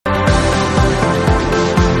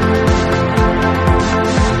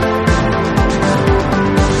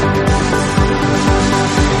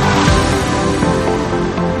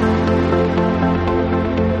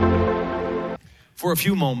for a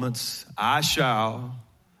few moments, I shall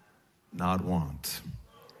not want.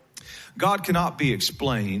 God cannot be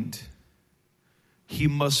explained. He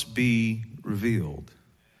must be revealed.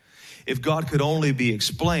 If God could only be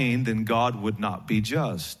explained, then God would not be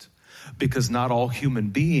just, because not all human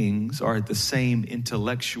beings are at the same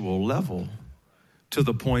intellectual level to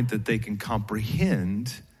the point that they can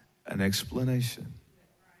comprehend an explanation.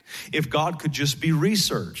 If God could just be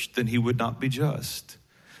researched, then he would not be just.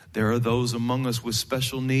 There are those among us with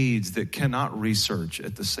special needs that cannot research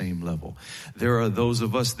at the same level. There are those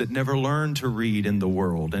of us that never learned to read in the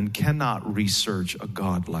world and cannot research a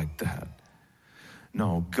God like that.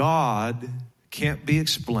 No, God can't be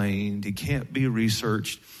explained. He can't be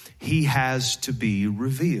researched. He has to be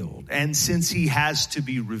revealed. And since he has to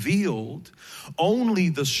be revealed, only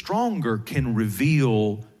the stronger can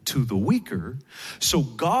reveal to the weaker. So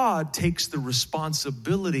God takes the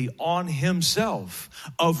responsibility on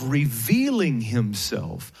himself of revealing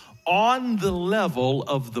himself on the level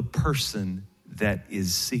of the person that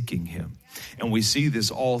is seeking him. And we see this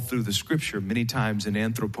all through the scripture, many times in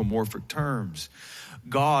anthropomorphic terms.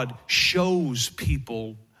 God shows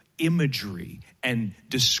people imagery and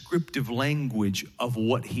descriptive language of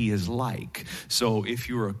what he is like. So if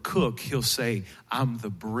you're a cook, he'll say, I'm the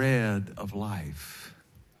bread of life.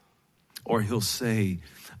 Or he'll say,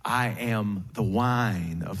 I am the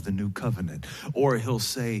wine of the new covenant. Or he'll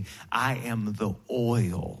say, I am the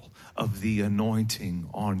oil of the anointing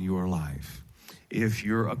on your life. If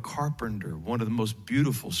you're a carpenter, one of the most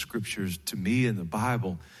beautiful scriptures to me in the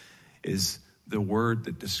Bible is the word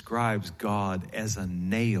that describes God as a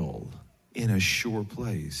nail in a sure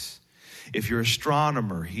place. If you're an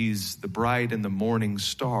astronomer, he's the bright and the morning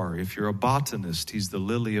star. If you're a botanist, he's the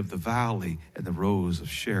lily of the valley and the rose of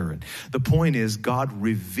Sharon. The point is, God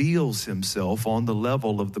reveals himself on the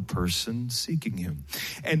level of the person seeking him.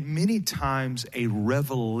 And many times a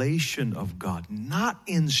revelation of God, not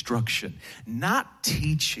instruction, not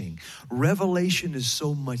teaching. Revelation is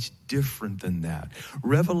so much different than that.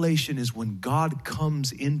 Revelation is when God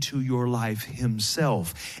comes into your life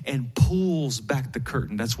himself and pulls back the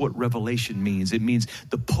curtain. That's what revelation means. It means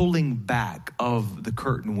the pulling back of the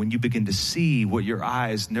curtain when you begin to see what your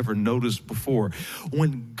eyes never noticed before.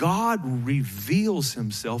 When God reveals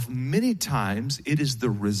himself, many times it is the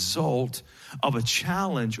result of a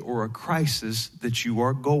challenge or a crisis that you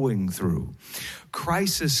are going through.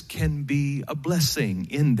 Crisis can be a blessing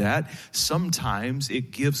in that sometimes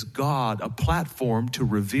it gives God a platform to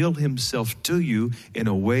reveal himself to you in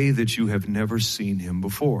a way that you have never seen him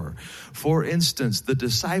before. For instance, the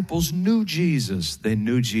disciples knew Jesus. They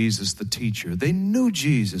knew Jesus the teacher. They knew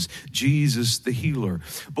Jesus the healer.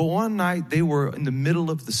 But one night they were in the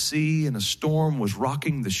middle of the sea and a storm was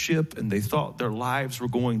rocking the ship and they thought their lives were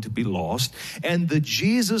going to be lost. And the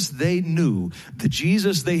Jesus they knew, the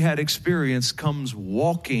Jesus they had experienced comes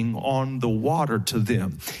walking on the water to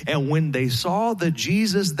them. And when they saw the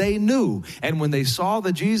Jesus they knew, and when they saw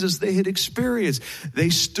the Jesus they had experienced, they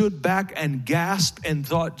stood back and gasped and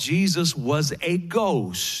thought Jesus was a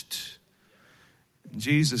ghost.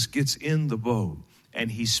 Jesus gets in the boat and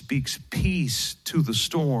he speaks peace to the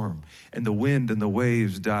storm, and the wind and the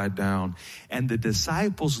waves died down. And the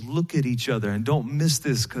disciples look at each other, and don't miss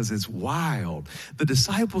this because it's wild. The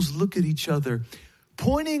disciples look at each other,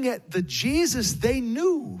 pointing at the Jesus they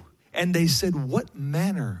knew. And they said, what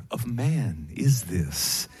manner of man is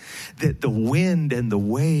this, that the wind and the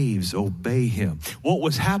waves obey him? What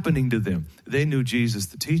was happening to them? They knew Jesus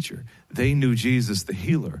the teacher. They knew Jesus the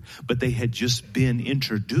healer. But they had just been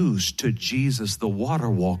introduced to Jesus the water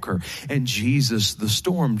walker and Jesus the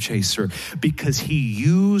storm chaser, because he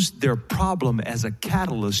used their problem as a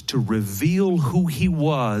catalyst to reveal who he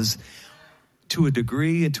was to a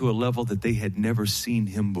degree and to a level that they had never seen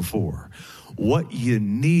him before. What you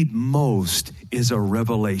need most is a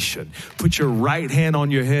revelation. Put your right hand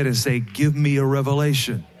on your head and say, give me a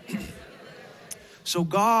revelation. So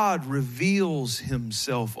God reveals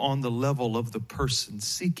himself on the level of the person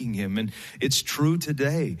seeking him. And it's true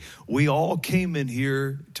today. We all came in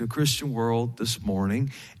here to Christian World this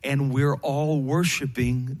morning, and we're all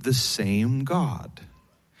worshiping the same God.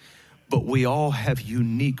 But we all have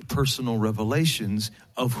unique personal revelations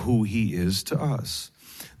of who he is to us.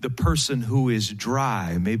 The person who is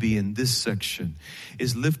dry, maybe in this section,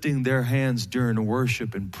 is lifting their hands during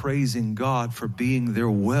worship and praising God for being their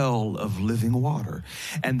well of living water.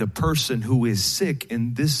 And the person who is sick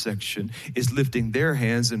in this section is lifting their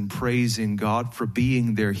hands and praising God for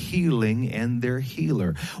being their healing and their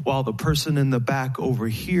healer. While the person in the back over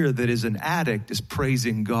here that is an addict is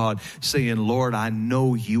praising God, saying, Lord, I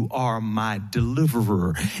know you are my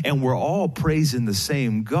deliverer. And we're all praising the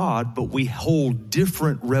same God, but we hold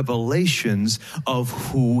different revelations of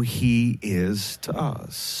who he is to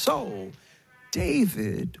us. So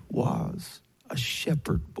David was a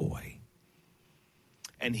shepherd boy,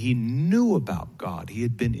 and he knew about God. He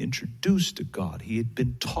had been introduced to God. He had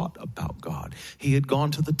been taught about God. He had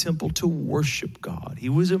gone to the temple to worship God. He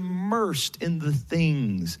was immersed in the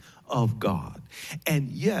things of God. And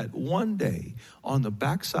yet one day on the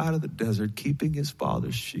backside of the desert, keeping his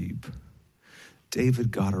father's sheep,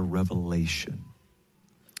 David got a revelation.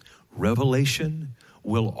 Revelation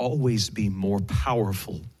will always be more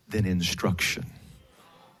powerful than instruction.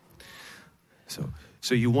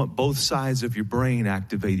 So you want both sides of your brain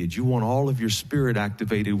activated. You want all of your spirit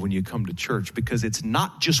activated when you come to church, because it's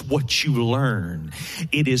not just what you learn.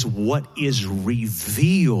 It is what is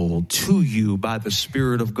revealed to you by the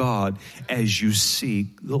Spirit of God as you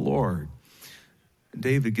seek the Lord. And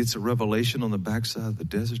David gets a revelation on the backside of the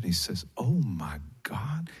desert, and he says, oh my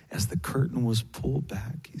God, as the curtain was pulled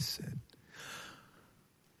back, he said,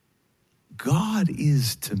 God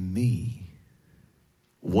is to me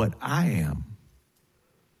what I am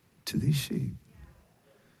to these sheep.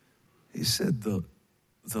 He said, the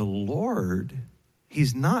Lord,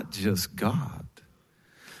 he's not just God.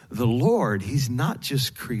 The Lord, he's not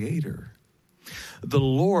just creator. The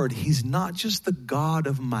Lord, he's not just the God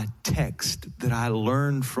of my text that I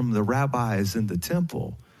learned from the rabbis in the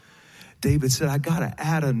temple. David said, I got to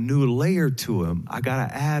add a new layer to him. I got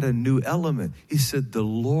to add a new element. He said, the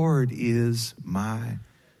Lord is my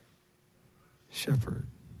shepherd.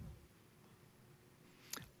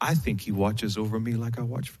 I think he watches over me like I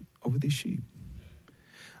watch over these sheep.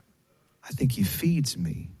 I think he feeds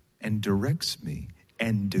me and directs me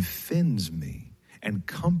and defends me and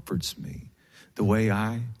comforts me the way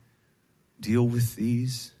I deal with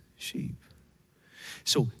these sheep.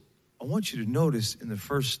 So I want you to notice in the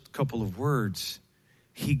first couple of words,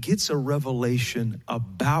 he gets a revelation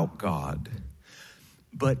about God,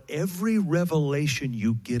 but every revelation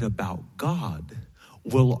you get about God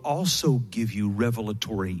will also give you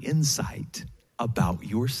revelatory insight about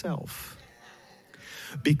yourself.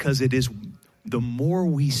 Because it is the more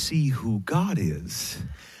we see who God is,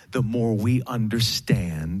 the more we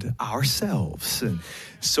understand ourselves. And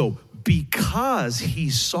so because he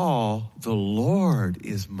saw the Lord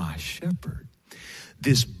is my shepherd,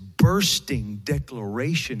 this bursting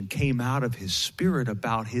declaration came out of his spirit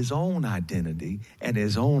about his own identity and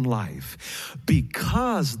his own life.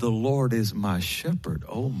 Because the Lord is my shepherd,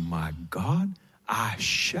 oh my God, I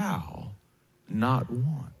shall not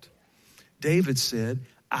want. David said,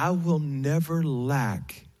 I will never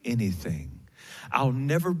lack anything. I'll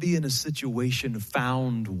never be in a situation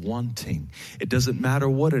found wanting. It doesn't matter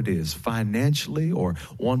what it is, financially, or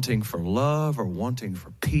wanting for love, or wanting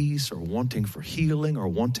for peace, or wanting for healing, or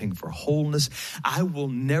wanting for wholeness. I will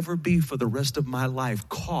never be for the rest of my life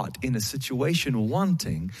caught in a situation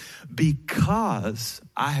wanting, because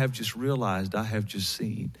I have just realized, I have just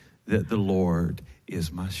seen that the Lord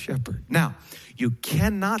is my shepherd. Now, you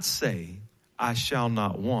cannot say, I shall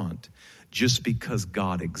not want, just because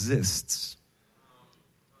God exists.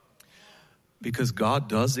 Because God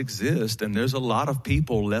does exist, and there's a lot of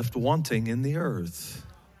people left wanting in the earth.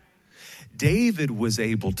 David was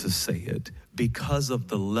able to say it because of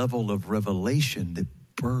the level of revelation that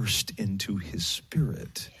burst into his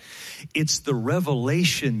spirit. It's the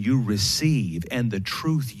revelation you receive and the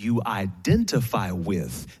truth you identify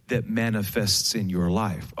with that manifests in your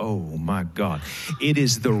life. Oh my God. It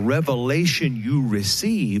is the revelation you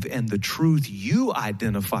receive and the truth you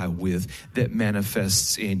identify with that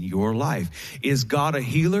manifests in your life. Is God a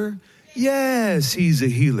healer? Yes, he's a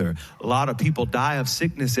healer. A lot of people die of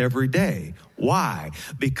sickness every day. Why?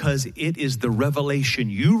 Because it is the revelation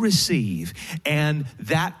you receive and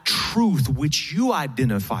that truth which you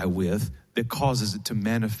identify with that causes it to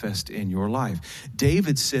manifest in your life.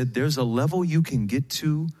 David said there's a level you can get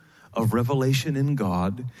to of revelation in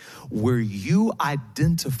God where you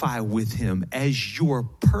identify with him as your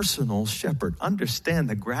personal shepherd. Understand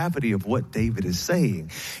the gravity of what David is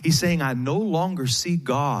saying. He's saying, I no longer see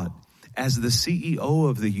God as the CEO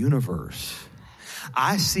of the universe.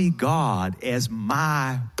 I see God as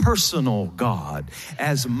my personal God,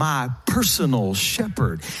 as my personal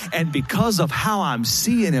shepherd. And because of how I'm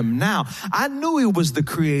seeing him now, I knew he was the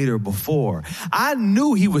creator before. I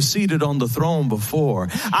knew he was seated on the throne before.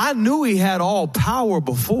 I knew he had all power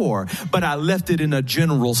before, but I left it in a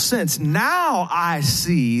general sense. Now I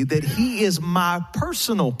see that he is my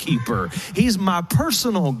personal keeper. He's my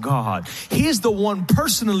personal God. He's the one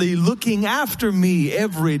personally looking after me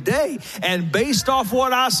every day. And based off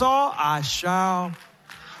what I saw, I shall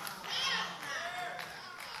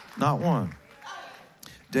not want.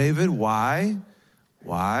 David, why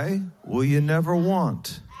will you never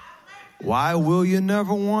want? Why will you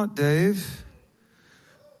never want, Dave?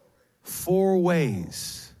 4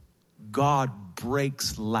 ways God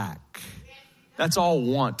breaks lack. That's all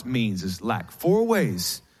want means, is lack. 4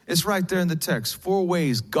 ways. It's right there in the text. 4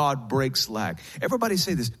 ways God breaks lack. Everybody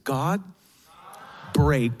say this. God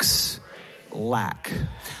breaks lack.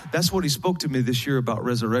 That's what he spoke to me this year about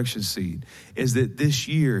Resurrection Seed, is that this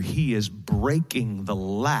year he is breaking the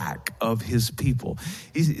lack of his people.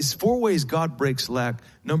 It's 4 ways God breaks lack.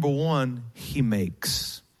 Number 1, he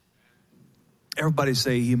makes. Everybody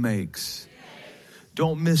say he makes.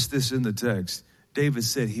 Don't miss this in the text. David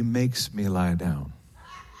said, he makes me lie down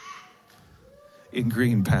in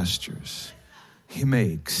green pastures. He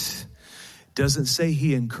makes. Doesn't say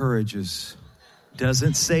he encourages.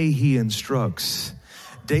 Doesn't say he instructs.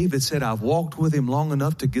 David said, I've walked with him long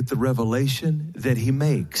enough to get the revelation that he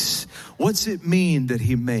makes. What's it mean that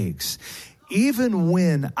he makes? Even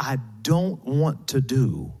when I don't want to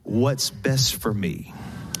do what's best for me,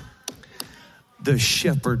 the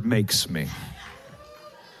shepherd makes me.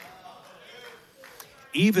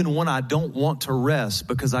 Even when I don't want to rest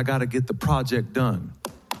because I got to get the project done,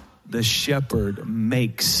 the shepherd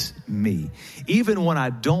makes me. Even when I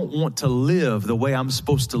don't want to live the way I'm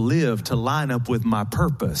supposed to live to line up with my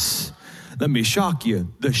purpose, let me shock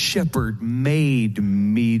you, the shepherd made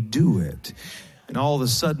me do it. And all of a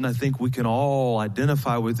sudden, I think we can all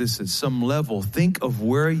identify with this at some level. Think of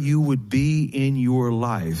where you would be in your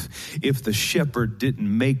life if the shepherd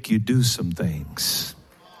didn't make you do some things.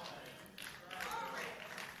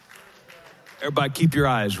 Everybody keep your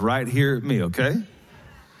eyes right here at me, okay?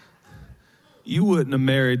 You wouldn't have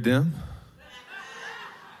married them.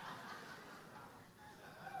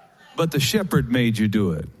 But the shepherd made you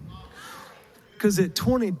do it. Because at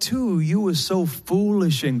 22, you were so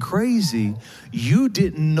foolish and crazy, you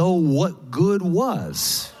didn't know what good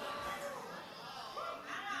was.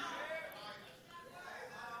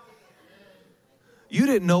 You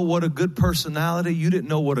didn't know what a good personality, you didn't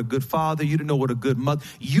know what a good father, you didn't know what a good mother,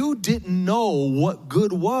 you didn't know what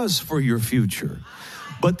good was for your future.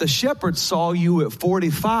 But the shepherd saw you at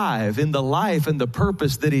 45 in the life and the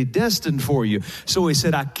purpose that he destined for you. So he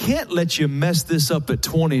said, I can't let you mess this up at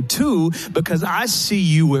 22 because I see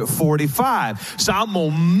you at 45. So I'm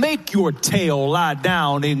going to make your tail lie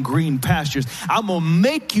down in green pastures. I'm going to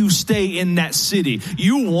make you stay in that city.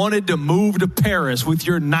 You wanted to move to Paris with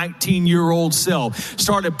your 19-year-old self.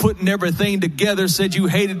 Started putting everything together, said you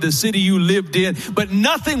hated the city you lived in, but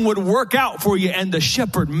nothing would work out for you, and the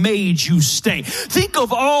shepherd made you stay. Think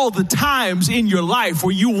of all the times in your life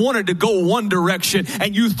where you wanted to go one direction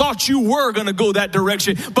and you thought you were going to go that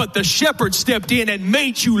direction, but the shepherd stepped in and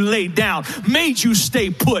made you lay down, made you stay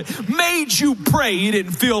put, made you pray. You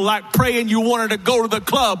didn't feel like praying. You wanted to go to the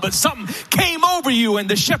club, but something came over you and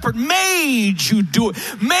the shepherd made you do it,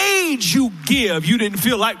 made you give. You didn't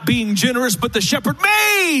feel like being generous, but the shepherd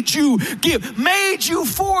made you give, made you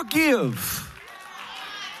forgive.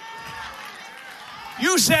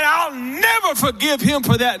 You said, I'll never forgive him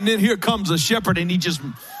for that. And then here comes a shepherd and he just...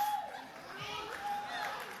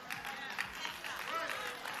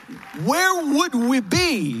 Where would we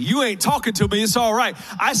be? You ain't talking to me. It's all right.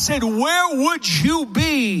 I said, where would you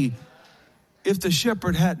be if the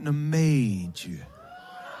shepherd hadn't have made you?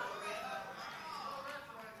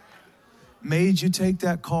 Made you take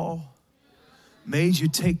that call. Made you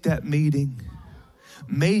take that meeting.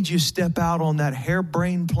 Made you step out on that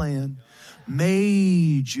harebrained plan.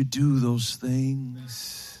 Made you do those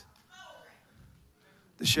things.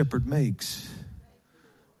 The shepherd makes.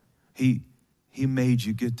 He made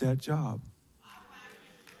you get that job.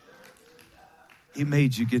 He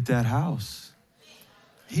made you get that house.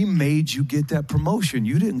 He made you get that promotion.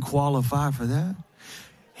 You didn't qualify for that.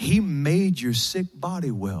 He made your sick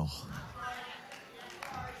body well.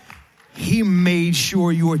 He made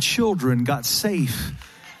sure your children got safe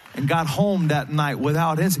and got home that night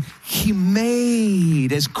without incident. He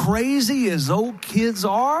made, as crazy as those kids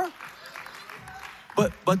are,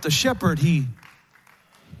 but the shepherd, he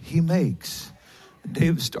makes.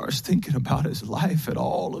 David starts thinking about his life and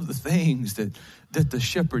all of the things that the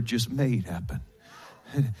shepherd just made happen.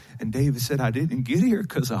 And David said, I didn't get here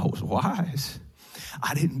because I was wise.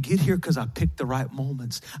 I didn't get here because I picked the right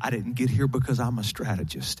moments. I didn't get here because I'm a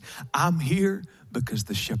strategist. I'm here because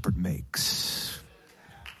the shepherd makes.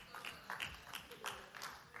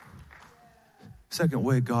 Second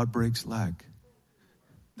way God breaks lack,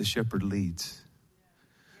 the shepherd leads.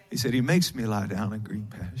 He said, he makes me lie down in green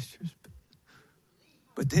pastures,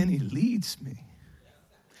 but then he leads me.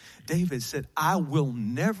 David said, I will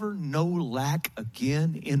never know lack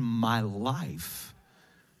again in my life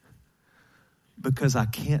because I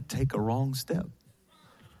can't take a wrong step.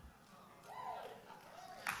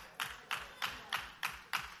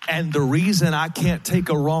 And the reason I can't take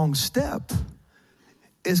a wrong step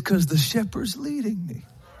is because the shepherd's leading me.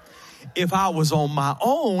 If I was on my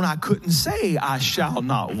own, I couldn't say I shall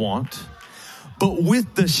not want. But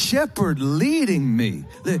with the shepherd leading me,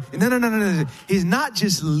 no. He's not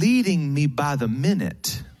just leading me by the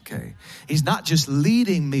minute, okay? He's not just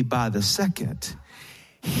leading me by the second.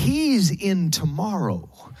 He's in tomorrow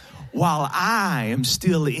while I am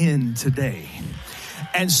still in today.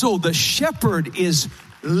 And so the shepherd is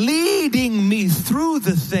leading me through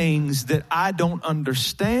the things that I don't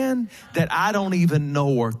understand, that I don't even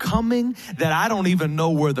know are coming, that I don't even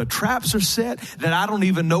know where the traps are set, that I don't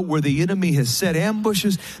even know where the enemy has set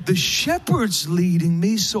ambushes. The shepherd's leading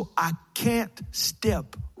me so I can't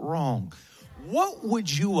step wrong. What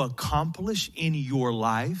would you accomplish in your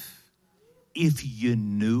life if you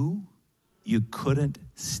knew you couldn't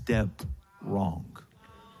step wrong?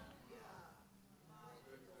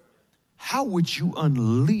 How would you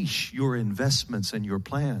unleash your investments and your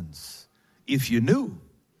plans if you knew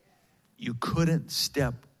you couldn't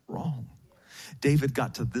step wrong? David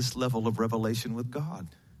got to this level of revelation with God.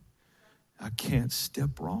 I can't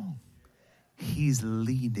step wrong. He's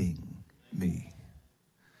leading me.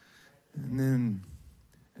 And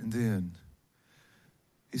then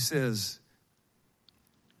he says,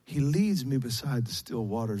 he leads me beside the still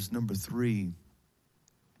waters. Number 3,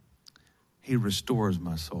 he restores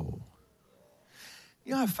my soul.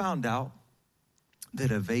 You know, I found out that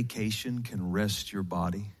a vacation can rest your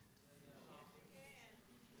body.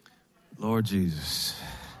 Lord Jesus.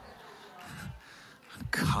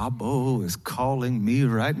 Cabo is calling me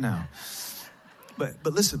right now. But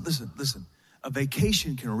listen. A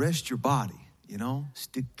vacation can rest your body, you know.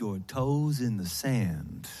 Stick your toes in the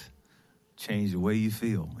sand. Change the way you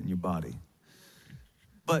feel in your body.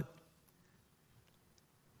 But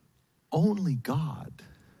only God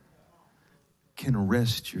can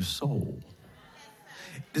rest your soul.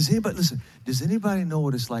 Does anybody know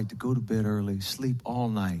what it's like to go to bed early, sleep all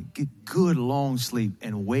night, get good long sleep,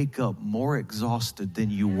 and wake up more exhausted than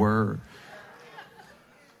you were?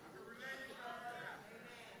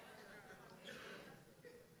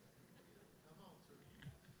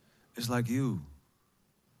 It's like you've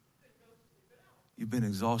been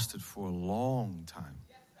exhausted for a long time.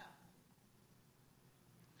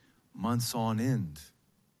 Months on end.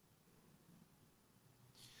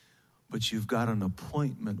 But you've got an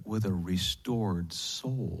appointment with a restored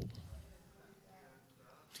soul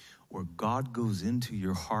where God goes into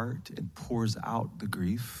your heart and pours out the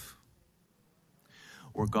grief,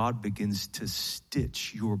 where God begins to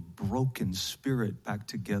stitch your broken spirit back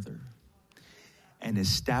together and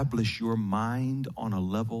establish your mind on a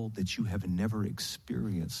level that you have never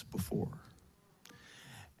experienced before.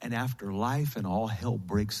 And after life and all hell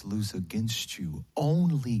breaks loose against you,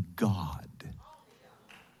 only God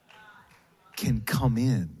can come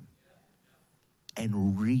in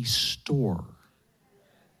and restore.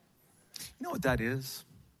 You know what that is?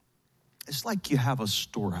 It's like you have a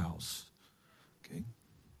storehouse, okay?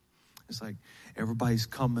 It's like everybody's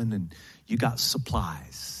coming and you got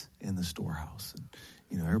supplies in the storehouse. And,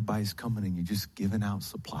 you know, everybody's coming and you're just giving out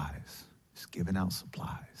supplies. Just giving out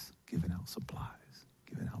supplies, giving out supplies,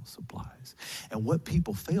 giving out supplies. And what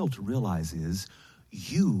people fail to realize is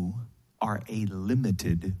you are a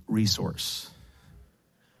limited resource.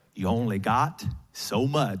 You only got so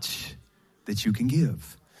much that you can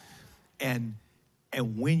give. And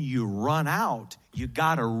when you run out, you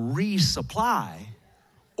got to resupply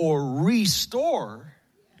or restore,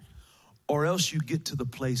 or else you get to the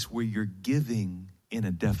place where you're giving in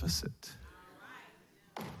a deficit.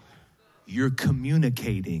 You're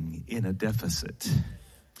communicating in a deficit.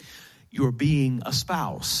 You're being a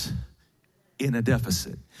spouse in a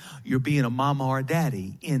deficit. You're being a mama or a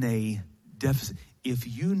daddy in a deficit. If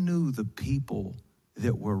you knew the people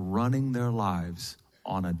that were running their lives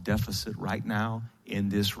on a deficit right now in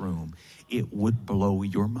this room, it would blow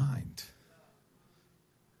your mind.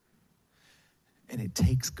 And it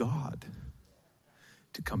takes God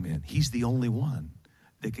to come in. He's the only one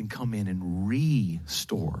that can come in and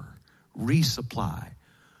restore, resupply,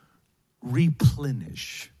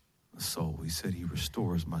 replenish the soul. He said he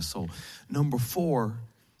restores my soul. Number 4,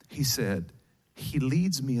 he said, he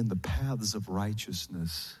leads me in the paths of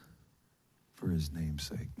righteousness for his name's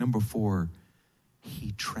sake. Number 4,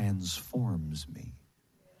 he transforms me.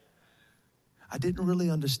 I didn't really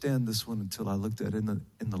understand this one until I looked at it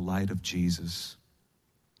in the light of Jesus.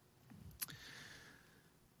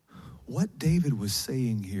 What David was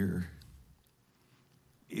saying here,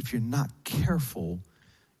 if you're not careful,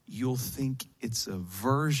 you'll think it's a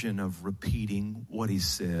version of repeating what he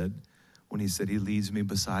said when he said he leads me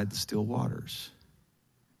beside the still waters.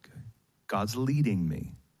 Okay. God's leading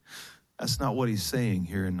me. That's not what he's saying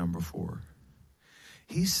here in number 4.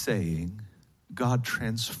 He's saying God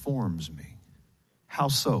transforms me. How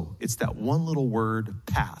so? It's that one little word,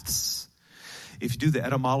 paths. If you do the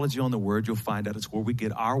etymology on the word, you'll find out it's where we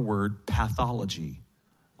get our word pathology,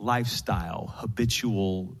 lifestyle,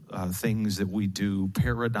 habitual things that we do,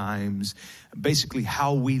 paradigms, basically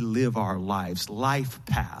how we live our lives, life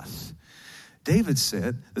path. David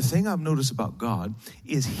said, the thing I've noticed about God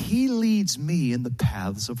is he leads me in the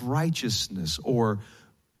paths of righteousness or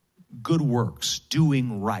good works,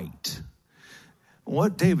 doing right.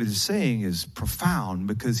 What David is saying is profound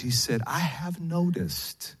because he said, I have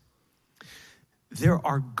noticed there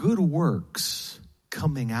are good works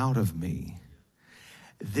coming out of me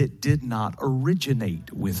that did not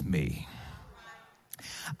originate with me.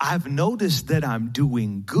 I've noticed that I'm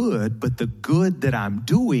doing good, but the good that I'm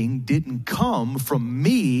doing didn't come from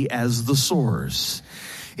me as the source.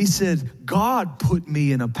 He said, God put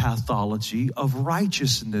me in a pathology of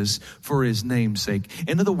righteousness for his name's sake.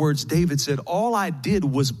 In other words, David said, all I did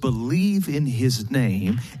was believe in his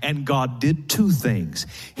name, and God did 2 things.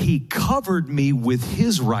 He covered me with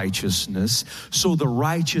his righteousness, so the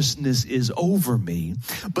righteousness is over me.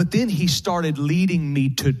 But then he started leading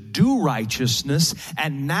me to do righteousness,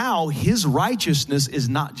 and now his righteousness is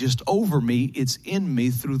not just over me, it's in me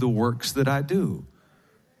through the works that I do.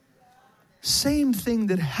 Same thing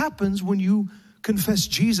that happens when you confess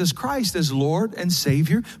Jesus Christ as Lord and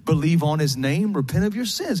Savior, believe on his name, repent of your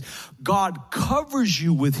sins. God covers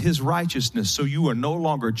you with his righteousness, so you are no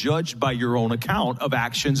longer judged by your own account of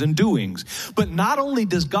actions and doings. But not only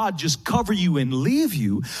does God just cover you and leave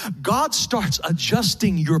you, God starts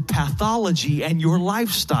adjusting your pathology and your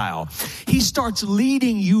lifestyle. He starts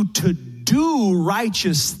leading you to do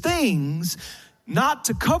righteous things, not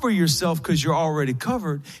to cover yourself because you're already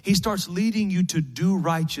covered. He starts leading you to do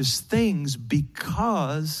righteous things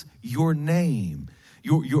because your name,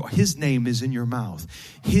 his name is in your mouth.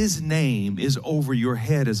 His name is over your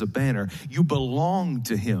head as a banner. You belong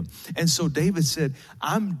to him. And so David said,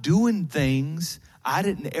 I'm doing things I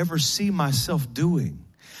didn't ever see myself doing.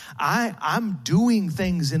 I'm doing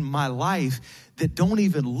things in my life that don't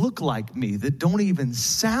even look like me, that don't even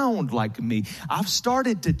sound like me. I've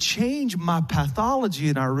started to change my pathology,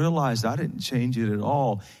 and I realized I didn't change it at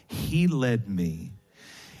all. He led me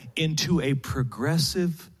into a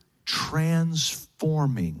progressive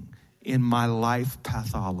transforming in my life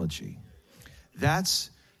pathology. That's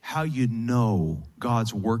how you know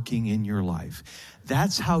God's working in your life.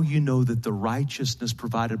 That's how you know that the righteousness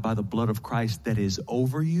provided by the blood of Christ that is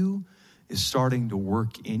over you is starting to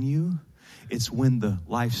work in you. It's when the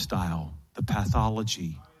lifestyle, the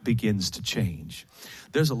pathology begins to change.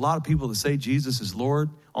 There's a lot of people that say Jesus is Lord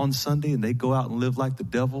on Sunday, and they go out and live like the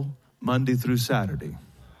devil Monday through Saturday.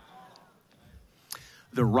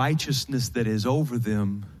 The righteousness that is over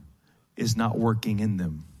them is not working in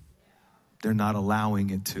them. They're not allowing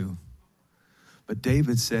it to. But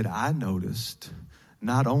David said, I noticed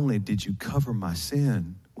not only did you cover my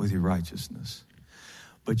sin with your righteousness,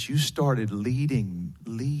 but you started leading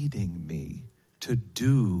me to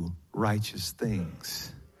do righteous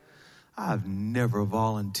things. I've never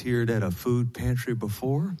volunteered at a food pantry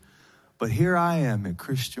before, but here I am at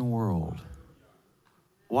Christian World.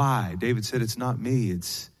 Why? David said, it's not me.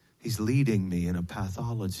 He's leading me in a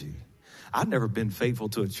pathology. I've never been faithful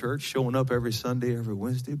to a church, showing up every Sunday, every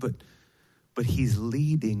Wednesday, but he's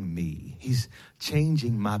leading me. He's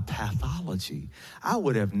changing my pathology. I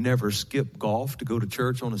would have never skipped golf to go to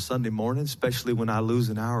church on a Sunday morning, especially when I lose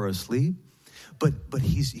an hour of sleep. But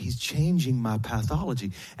he's changing my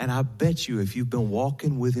pathology. And I bet you if you've been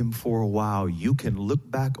walking with him for a while, you can look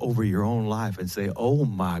back over your own life and say, oh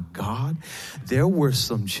my God, there were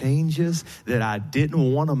some changes that I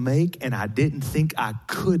didn't want to make and I didn't think I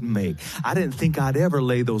could make. I didn't think I'd ever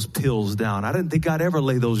lay those pills down. I didn't think I'd ever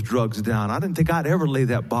lay those drugs down. I didn't think I'd ever lay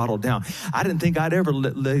that bottle down. I didn't think I'd ever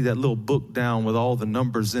lay that little book down with all the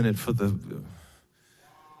numbers in it for the...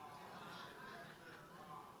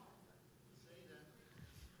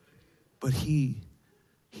 But he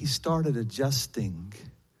started adjusting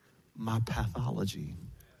my pathology.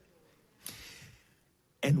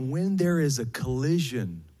 And when there is a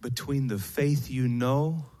collision between the faith you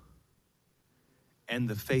know and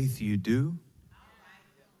the faith you do,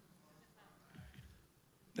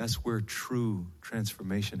 that's where true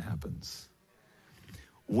transformation happens.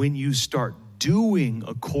 When you start doing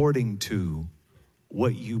according to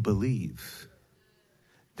what you believe,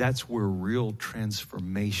 that's where real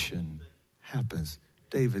transformation happens.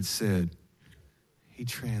 David said,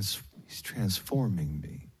 he's transforming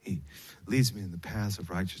me. He leads me in the paths of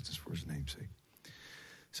righteousness for his name's sake.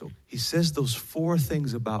 So he says those 4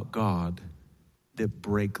 things about God that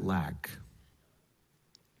break lack.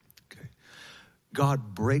 Okay.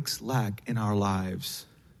 God breaks lack in our lives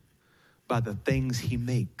by the things he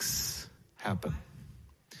makes happen,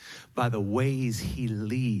 by the ways he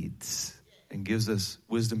leads and gives us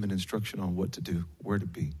wisdom and instruction on what to do, where to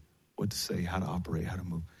be, what to say, how to operate, how to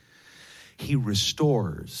move. He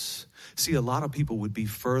restores. See, a lot of people would be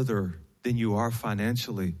further than you are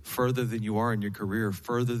financially, further than you are in your career,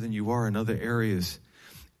 further than you are in other areas,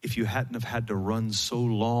 if you hadn't have had to run so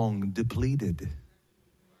long depleted.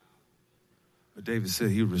 But David said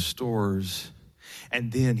he restores,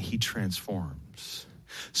 and then he transforms.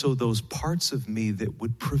 So those parts of me that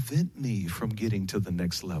would prevent me from getting to the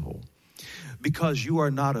next level, because you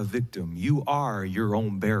are not a victim. You are your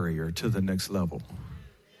own barrier to the next level.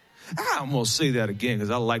 I'm going to say that again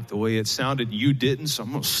because I like the way it sounded. You didn't, so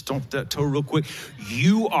I'm going to stomp that toe real quick.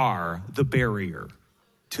 You are the barrier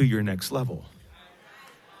to your next level.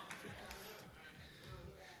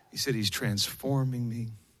 He said he's transforming me.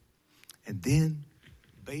 And then,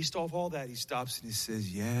 based off all that, he stops and he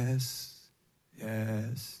says, yes,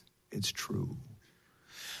 it's true.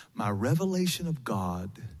 My revelation of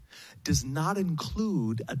God does not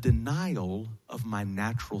include a denial of my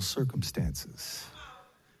natural circumstances,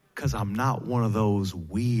 because I'm not one of those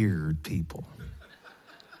weird people.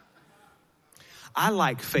 I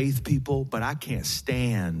like faith people, but I can't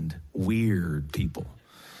stand weird people.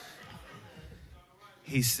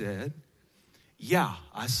 He said, yeah,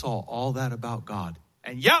 I saw all that about God.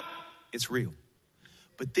 And yep, it's real.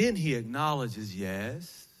 But then he acknowledges,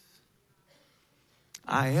 yes,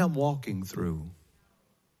 I am walking through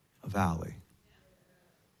a valley.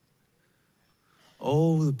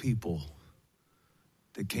 Oh, the people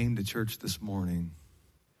that came to church this morning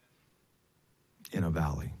in a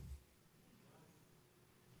valley.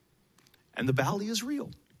 And the valley is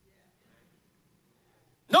real.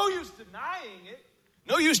 No use denying it.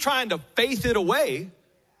 No use trying to faith it away.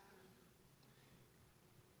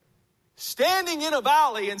 Standing in a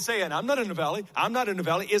valley and saying, I'm not in a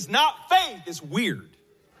valley is not faith. It's weird.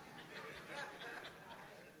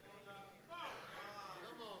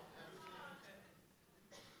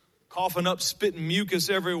 Coughing up, spitting mucus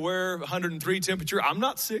everywhere, 103 temperature. I'm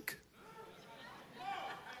not sick.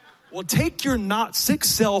 Well, take your not sick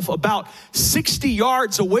self about 60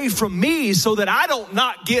 yards away from me so that I don't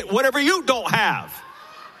not get whatever you don't have.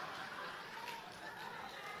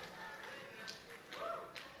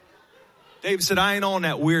 David said, I ain't on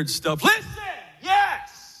that weird stuff. Listen,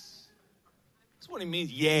 yes. That's what he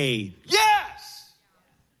means, yay. Yes.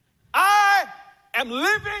 I am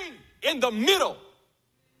living in the middle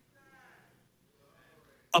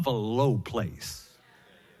of a low place.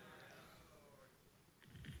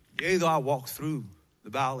 Yea, though I walk through the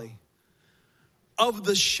valley of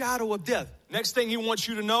the shadow of death. Next thing he wants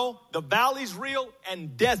you to know, the valley's real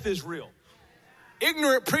and death is real.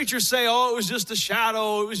 Ignorant preachers say, oh, it was just a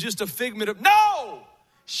shadow. It was just a figment of... No!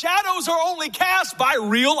 Shadows are only cast by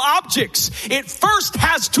real objects. It first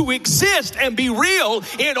has to exist and be real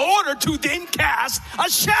in order to then cast a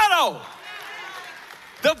shadow.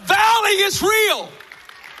 The valley is real.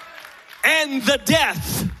 And the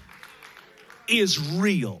death is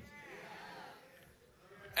real.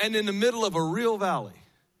 And in the middle of a real valley,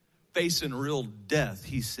 facing real death,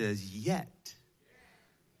 he says, yet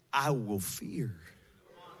I will fear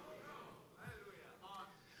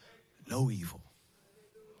no evil,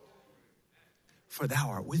 for thou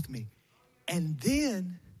art with me. And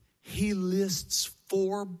then he lists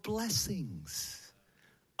 4 blessings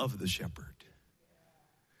of the shepherd.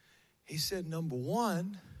 He said, number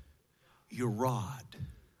one, your rod.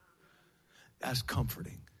 That's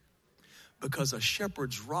comforting. Because a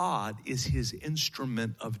shepherd's rod is his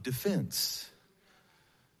instrument of defense.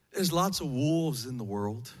 There's lots of wolves in the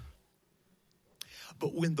world.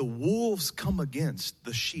 But when the wolves come against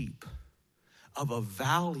the sheep of a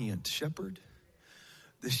valiant shepherd,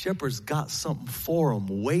 the shepherd's got something for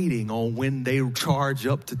them waiting on when they charge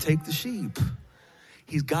up to take the sheep.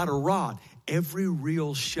 He's got a rod. Every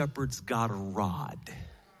real shepherd's got a rod.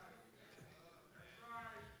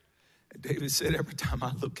 And David said, every time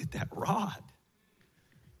I look at that rod,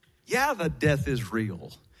 yeah, the death is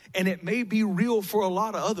real. And it may be real for a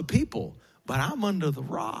lot of other people, but I'm under the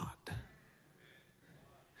rod.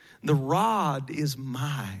 The rod is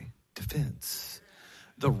my defense.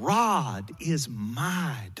 The rod is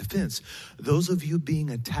my defense. Those of you being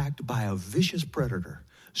attacked by a vicious predator,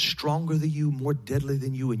 stronger than you, more deadly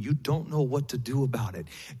than you, and you don't know what to do about it,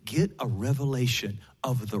 get a revelation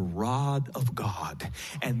of the rod of God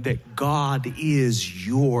and that God is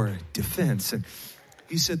your defense. And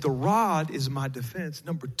he said, the rod is my defense.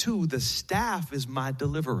 Number two, the staff is my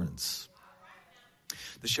deliverance.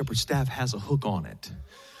 The shepherd's staff has a hook on it.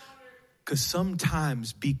 Because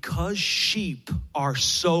sometimes, because sheep are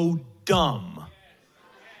so dumb,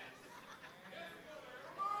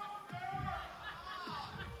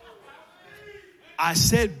 I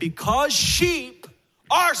said, because sheep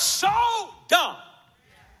are so dumb.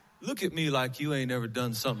 Look at me like you ain't ever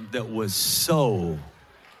done something that was so.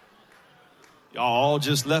 Y'all all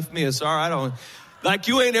just left me. It's all right. Like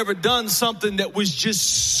you ain't ever done something that was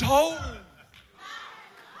just so.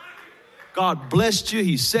 God blessed you.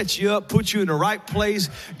 He set you up, put you in the right place,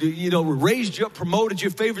 raised you up, promoted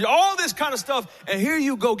you, favored you, all this kind of stuff. And here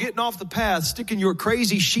you go getting off the path, sticking your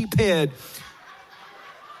crazy sheep head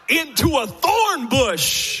into a thorn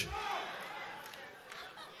bush.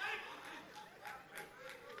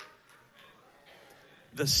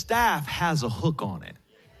 The staff has a hook on it.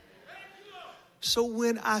 So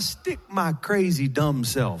when I stick my crazy dumb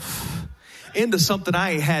self into something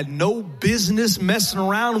I ain't had no business messing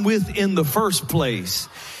around with in the first place,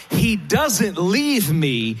 he doesn't leave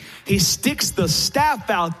me. He sticks the staff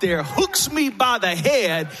out there, hooks me by the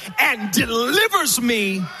head, and delivers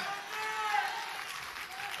me.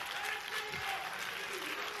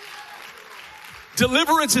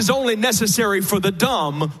 Deliverance is only necessary for the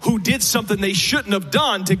dumb who did something they shouldn't have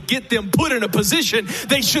done to get them put in a position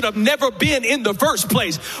they should have never been in the first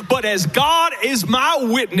place. But as God is my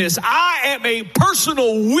witness, I am a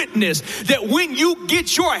personal witness that when you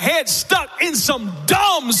get your head stuck in some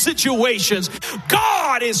dumb situations,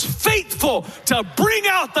 God is faithful to bring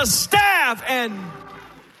out the staff and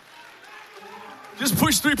just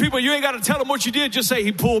push three people. You ain't got to tell them what you did. Just say,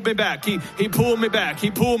 he pulled me back. He pulled me back.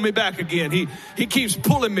 He pulled me back again. He keeps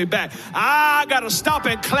pulling me back. I got to stop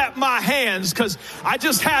and clap my hands because I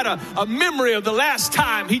just had a memory of the last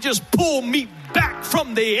time he just pulled me back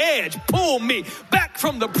from the edge, pulled me back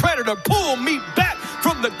from the predator, pulled me back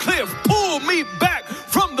from the cliff, pulled me back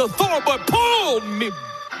from the thorn, but pulled me back.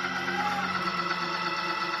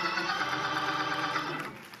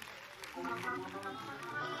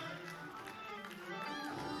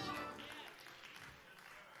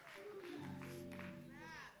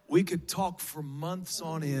 We could talk for months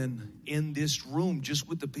on end in this room just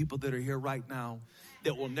with the people that are here right now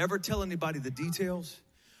that will never tell anybody the details,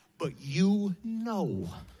 but you know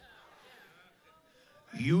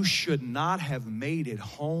you should not have made it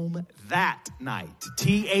home that night.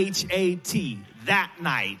 T-H-A-T, that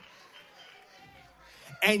night.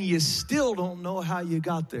 And you still don't know how you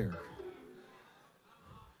got there.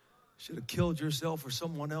 Should have killed yourself or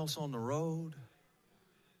someone else on the road.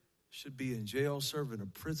 Should be in jail serving a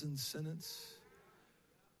prison sentence.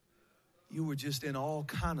 You were just in all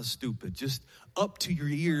kind of stupid, just up to your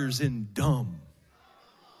ears in dumb.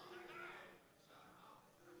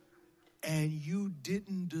 And you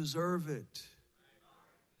didn't deserve it.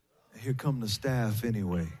 Here come the staff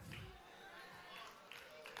anyway.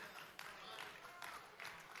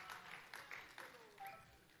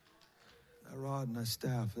 That rod and that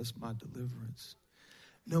staff, that's my deliverance.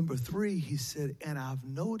 Number three, he said, and I've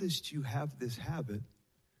noticed you have this habit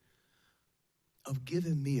of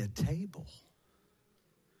giving me a table.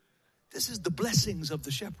 This is the blessings of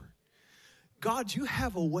the shepherd. God, you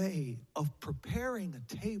have a way of preparing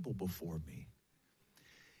a table before me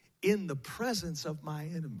in the presence of my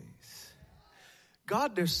enemies.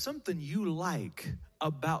 God, there's something you like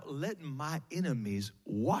about letting my enemies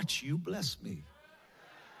watch you bless me.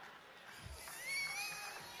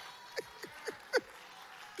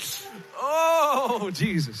 Oh,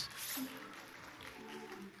 Jesus.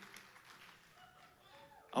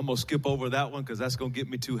 I'm going to skip over that one because that's going to get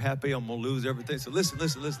me too happy. I'm going to lose everything. So listen.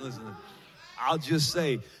 I'll just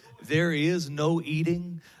say, there is no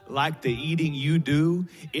eating like the eating you do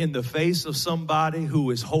in the face of somebody who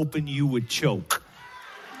is hoping you would choke.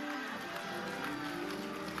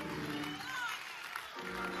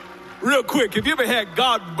 Real quick, have you ever had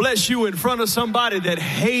God bless you in front of somebody that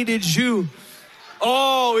hated you?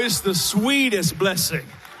 Oh, it's the sweetest blessing.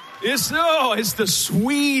 It's the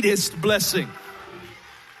sweetest blessing.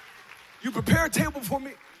 You prepare a table for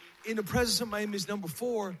me in the presence of my enemies. Number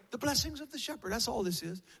 4, the blessings of the shepherd. That's all this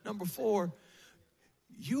is. Number 4,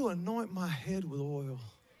 you anoint my head with oil.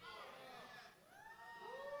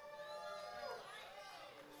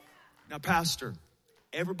 Now, Pastor,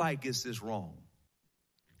 everybody gets this wrong.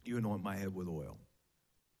 You anoint my head with oil.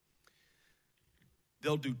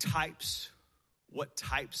 They'll do types, what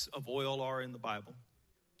types of oil are in the Bible.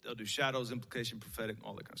 They'll do shadows, implication, prophetic,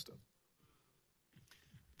 all that kind of stuff.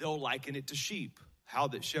 They'll liken it to sheep, how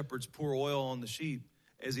that shepherds pour oil on the sheep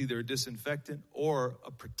as either a disinfectant or a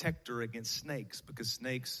protector against snakes, because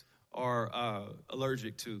snakes are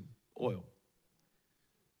allergic to oil.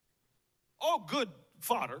 All good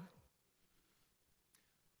fodder.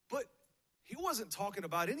 But he wasn't talking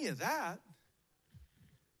about any of that.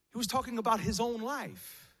 He was talking about his own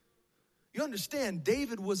life. You understand,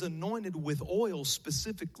 David was anointed with oil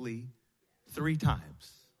specifically 3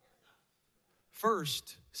 times.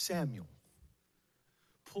 First, Samuel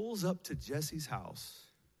pulls up to Jesse's house,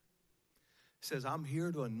 says, I'm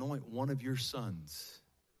here to anoint one of your sons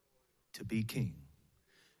to be king.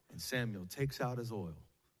 And Samuel takes out his oil.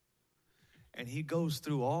 And he goes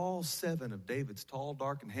through all 7 of David's tall,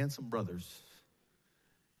 dark, and handsome brothers.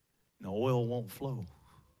 And the oil won't flow.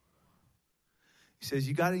 He says,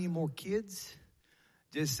 you got any more kids?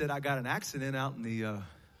 Just said, I got an accident out in the...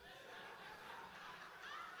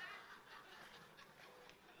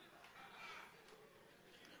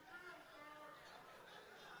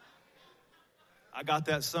 I got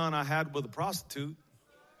that son I had with a prostitute.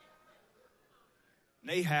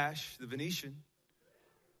 Nahash, the Venetian.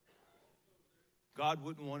 God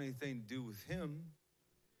wouldn't want anything to do with him.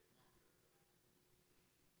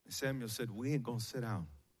 And Samuel said, we ain't going to sit down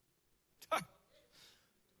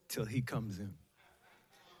till he comes in.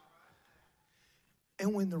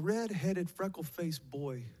 And when the red-headed, freckle-faced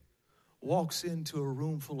boy walks into a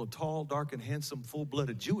room full of tall, dark, and handsome,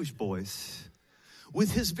 full-blooded Jewish boys,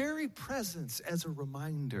 with his very presence as a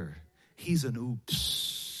reminder, he's an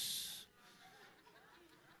oops.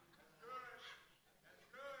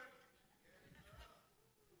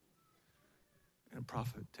 And a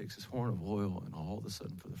prophet takes his horn of oil, and all of a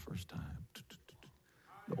sudden, for the first time,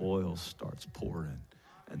 the oil starts pouring.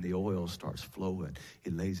 And the oil starts flowing. He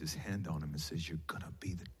lays his hand on him and says, you're going to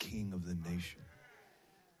be the king of the nation.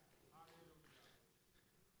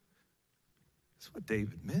 That's what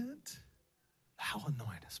David meant. Thou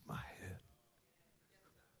anointest my head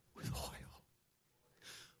with oil.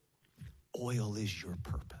 Oil is your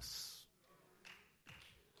purpose.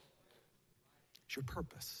 It's your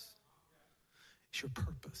purpose. It's your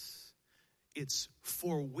purpose. It's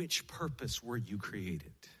for which purpose were you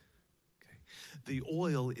created? The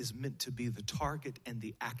oil is meant to be the target and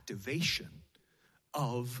the activation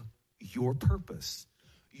of your purpose.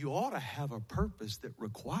 You ought to have a purpose that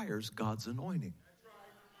requires God's anointing.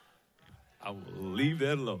 I will leave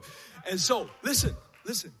that alone. And so, listen.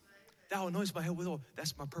 Thou anointest my head with oil.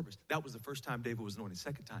 That's my purpose. That was the first time David was anointed.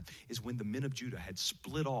 Second time is when the men of Judah had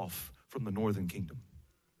split off from the northern kingdom.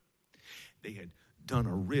 They had done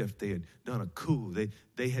a rift. They had done a coup.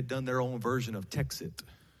 They had done their own version of Texit.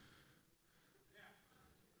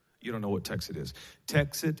 You don't know what Texit is.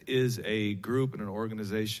 Texit is a group and an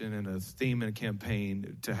organization and a theme and a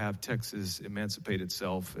campaign to have Texas emancipate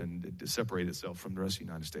itself and separate itself from the rest of the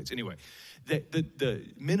United States. Anyway, the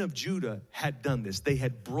men of Judah had done this. They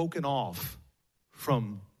had broken off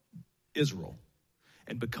from Israel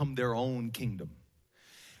and become their own kingdom.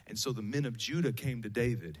 And so the men of Judah came to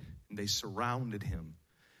David and they surrounded him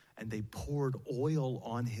and they poured oil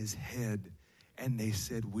on his head and they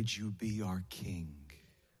said, would you be our king?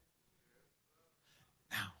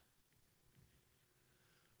 Now,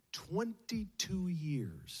 22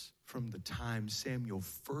 years from the time Samuel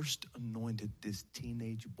first anointed this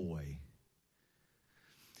teenage boy,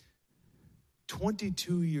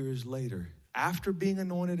 22 years later, after being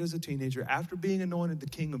anointed as a teenager, after being anointed the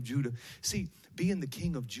king of Judah. See, being the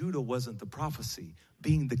king of Judah wasn't the prophecy.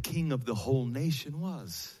 Being the king of the whole nation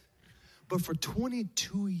was. But for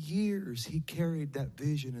 22 years, he carried that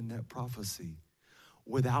vision and that prophecy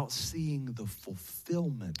without seeing the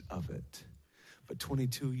fulfillment of it. But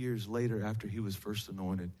 22 years later, after he was first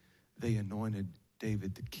anointed, they anointed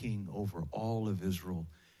David the king over all of Israel,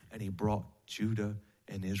 and he brought Judah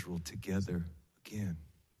and Israel together again.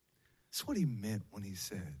 That's what he meant when he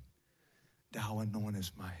said, thou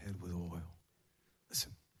anointest my head with oil.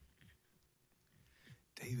 Listen,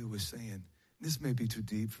 David was saying, this may be too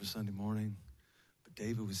deep for Sunday morning, but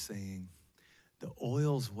David was saying, the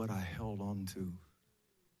oil's what I held on to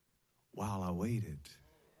while I waited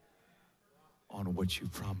on what you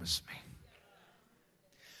promised me.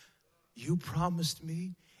 You promised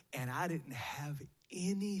me, and I didn't have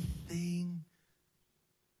anything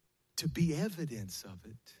to be evidence of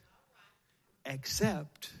it,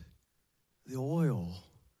 except the oil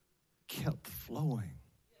kept flowing.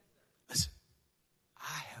 Listen,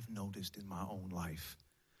 I have noticed in my own life.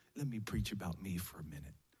 Let me preach about me for a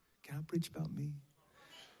minute. Can I preach about me?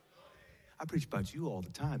 I preach about you all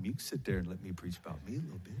the time. You can sit there and let me preach about me a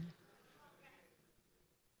little bit.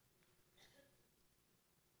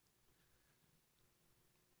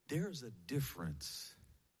 There's a difference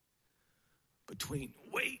between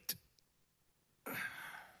wait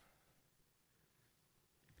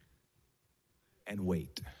and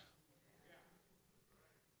wait.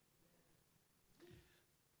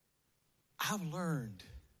 I've learned,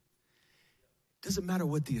 doesn't matter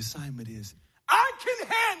what the assignment is, I can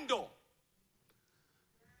handle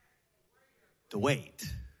the wait.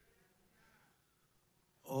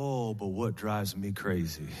 Oh, but what drives me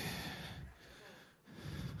crazy?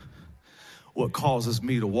 What causes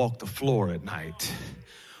me to walk the floor at night?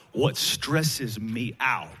 What stresses me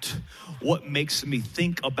out? What makes me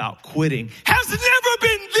think about quitting has never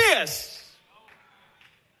been this.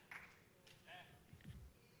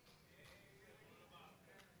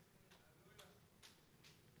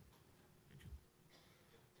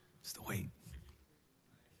 It's the wait.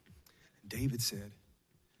 David said,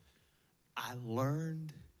 I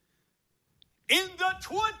learned in the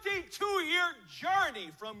 22-year journey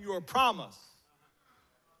from your promise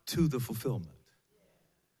to the fulfillment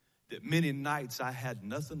that many nights I had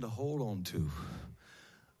nothing to hold on to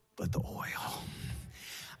but the oil.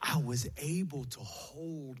 I was able to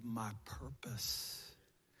hold my purpose.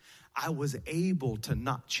 I was able to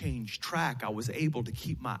not change track. I was able to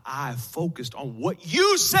keep my eye focused on what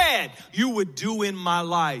you said you would do in my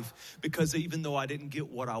life. Because even though I didn't get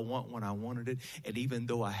what I want when I wanted it, and even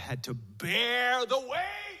though I had to bear the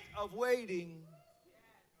weight of waiting,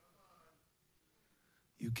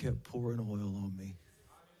 you kept pouring oil on me.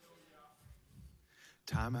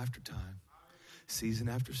 Time after time, season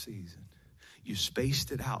after season. You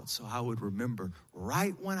spaced it out so I would remember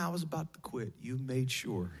right when I was about to quit, you made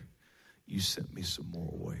sure you sent me some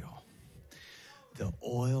more oil. The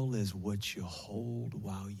oil is what you hold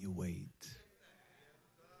while you wait.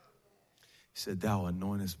 He said, thou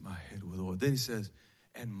anointest my head with oil. Then he says,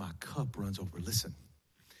 and my cup runs over. Listen,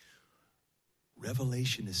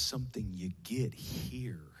 revelation is something you get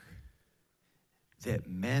here that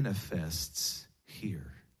manifests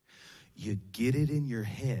here. You get it in your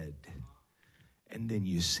head, and then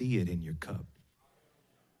you see it in your cup.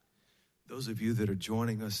 Those of you that are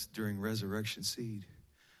joining us during Resurrection Seed,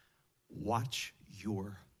 watch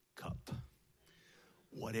your cup.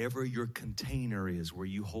 Whatever your container is where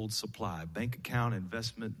you hold supply, bank account,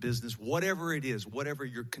 investment, business, whatever it is, whatever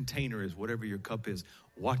your container is, whatever your cup is,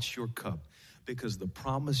 watch your cup. Because the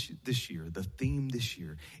promise this year, the theme this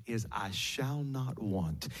year is I shall not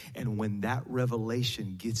want. And when that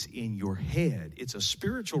revelation gets in your head, it's a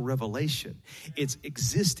spiritual revelation. It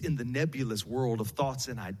exists in the nebulous world of thoughts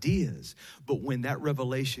and ideas. But when that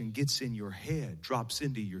revelation gets in your head, drops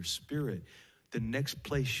into your spirit, the next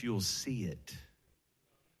place you'll see it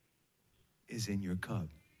is in your cup.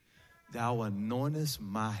 Thou anointest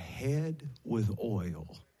my head with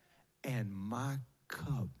oil, and my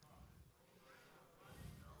cup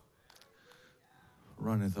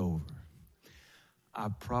runneth over. I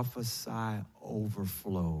prophesy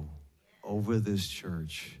overflow over this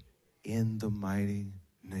church in the mighty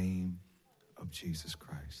name of Jesus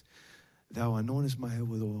Christ. Thou anointest my head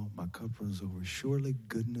with oil, my cup runs over. Surely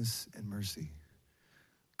goodness and mercy,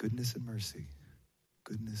 goodness and mercy,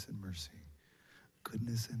 goodness and mercy,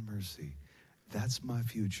 goodness and mercy. That's my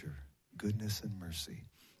future, goodness and mercy.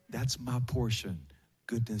 That's my portion,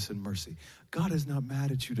 goodness and mercy. God is not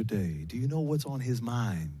mad at you today. Do you know what's on his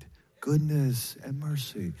mind? Goodness and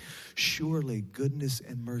mercy. Surely goodness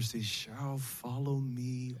and mercy shall follow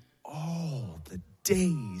me all the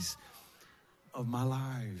days of my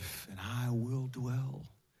life, and I will dwell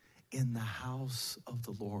in the house of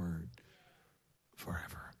the Lord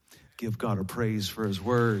forever. Give God a praise for his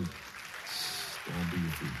word. Stand to your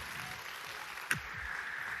feet.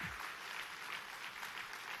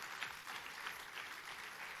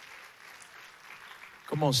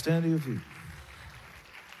 Come on, stand to your feet.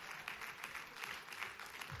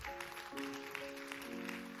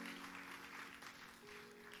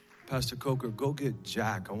 Pastor Coker, go get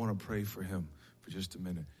Jack. I want to pray for him for just a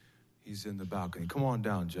minute. He's in the balcony. Come on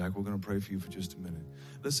down, Jack. We're going to pray for you for just a minute.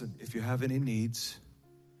 Listen, if you have any needs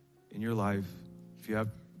in your life, if you have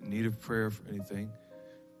need of prayer for anything,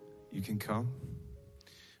 you can come.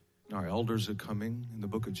 Our elders are coming. In the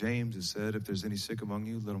book of James, it said, if there's any sick among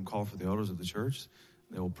you, let them call for the elders of the church.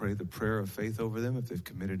 They will pray the prayer of faith over them. If they've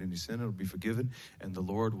committed any sin, it'll be forgiven, and the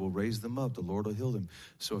Lord will raise them up. The Lord will heal them.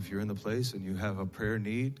 So if you're in the place and you have a prayer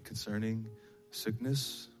need concerning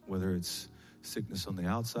sickness, whether it's sickness on the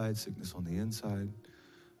outside, sickness on the inside,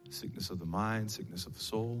 sickness of the mind, sickness of the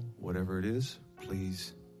soul, whatever it is,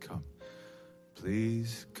 please come.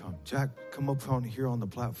 Please come. Jack, come up on here on the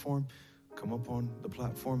platform. Come up on the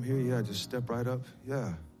platform here. Yeah, just step right up.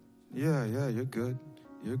 Yeah, you're good.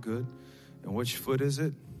 You're good. And which foot is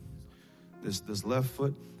it? This left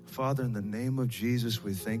foot. Father, in the name of Jesus,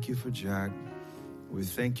 we thank you for Jack. We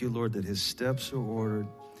thank you, Lord, that his steps are ordered.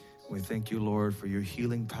 We thank you, Lord, for your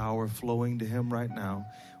healing power flowing to him right now.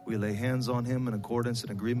 We lay hands on him in accordance and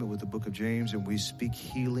agreement with the book of James, and we speak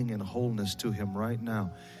healing and wholeness to him right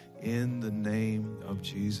now in the name of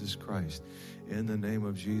Jesus Christ. In the name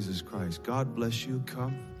of Jesus Christ. God bless you.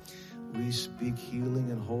 Come. We speak healing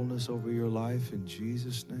and wholeness over your life in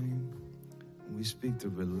Jesus' name. We speak the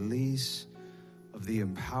release of the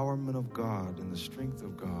empowerment of God and the strength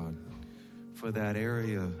of God for that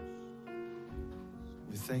area.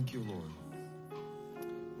 We thank you, Lord.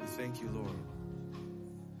 We thank you, Lord.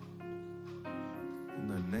 In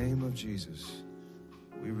the name of Jesus,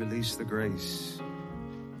 we release the grace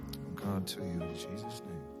of God to you in Jesus'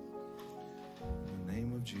 name. In the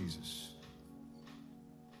name of Jesus.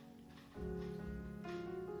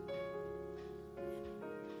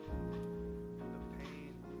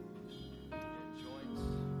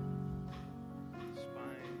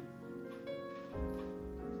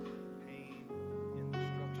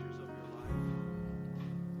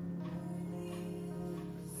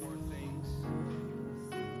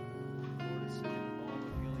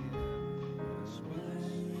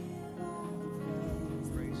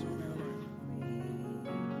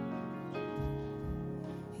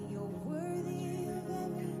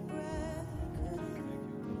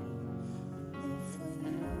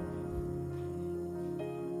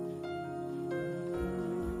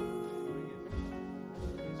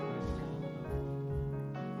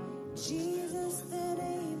 Jesus, the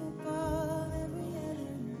name above every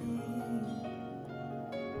other name.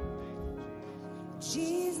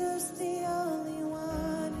 Jesus, the only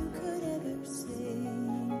one who could ever save.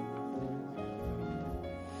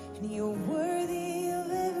 And you're worthy of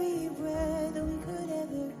every breath that we could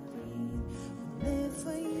ever breathe. We live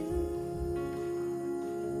for you.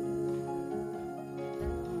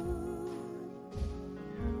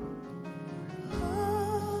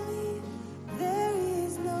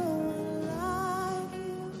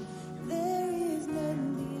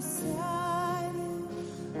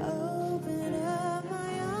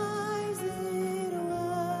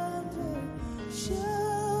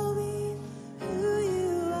 Show me who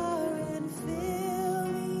you are and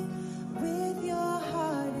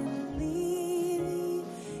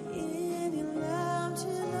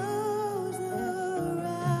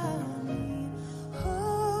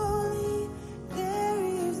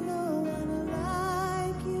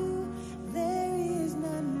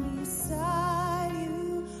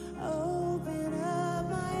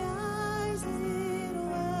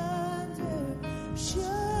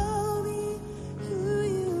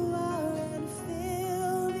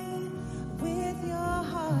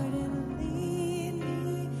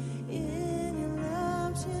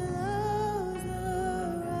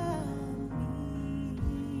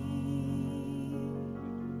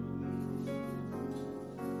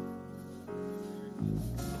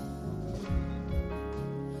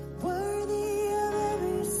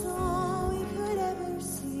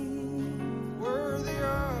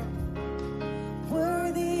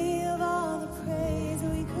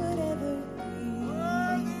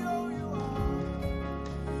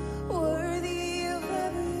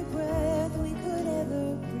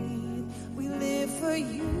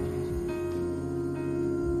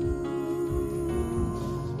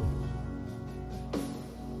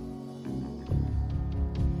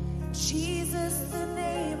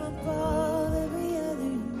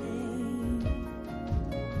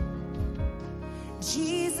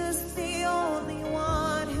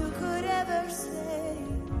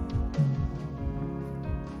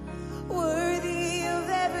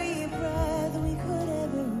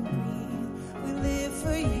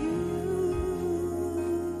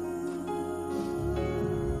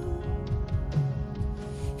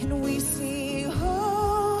We sing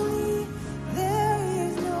holy, there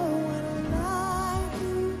is no one like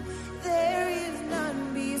you, there is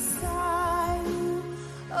none beside you.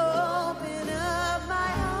 Open up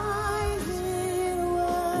my eyes in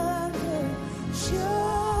wonder,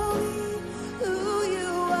 show me who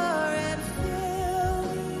you are and fill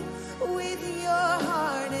me with your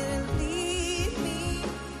heart and lead me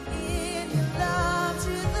in your love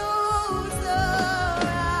to those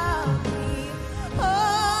around me.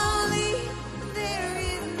 Holy, there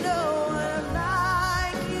is no one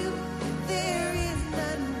like you, there is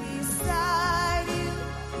none beside you.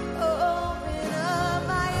 Open up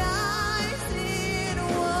my eyes in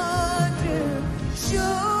wonder,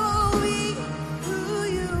 show me who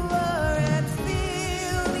you are and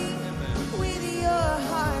fill me with your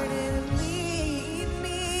heart and lead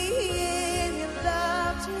me in your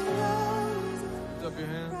love to those. Lift up your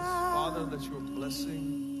hands. Father, that your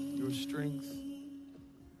blessing, your strength,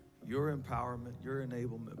 your empowerment, your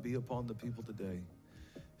enablement be upon the people today.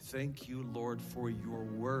 Thank you, Lord, for your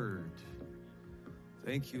word.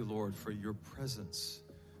 Thank you, Lord, for your presence.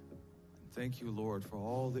 Thank you, Lord, for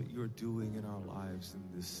all that you're doing in our lives in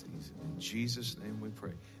this season. In Jesus' name we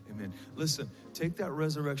pray. Amen. Listen, take that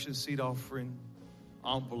resurrection seed offering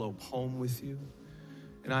envelope home with you.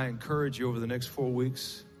 And I encourage you over the next 4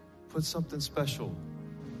 weeks, put something special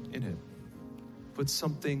in it. Put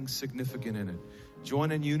something significant in it.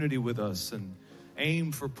 Join in unity with us and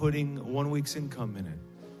aim for putting 1 week's income in it.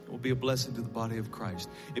 It will be a blessing to the body of Christ.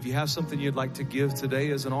 If you have something you'd like to give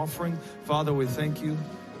today as an offering, Father, we thank you.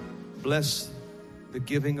 Bless the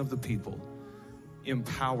giving of the people.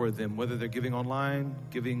 Empower them, whether they're giving online,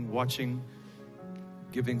 giving, watching,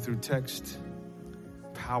 giving through text.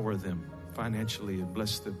 Empower them financially and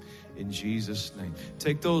bless them in Jesus' name.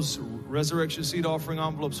 Take those resurrection seed offering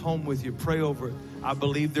envelopes home with you. Pray over it. I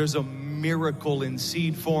believe there's a miracle in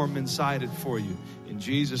seed form inside it for you. In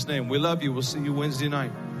Jesus' name, we love you. We'll see you Wednesday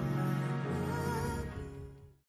night.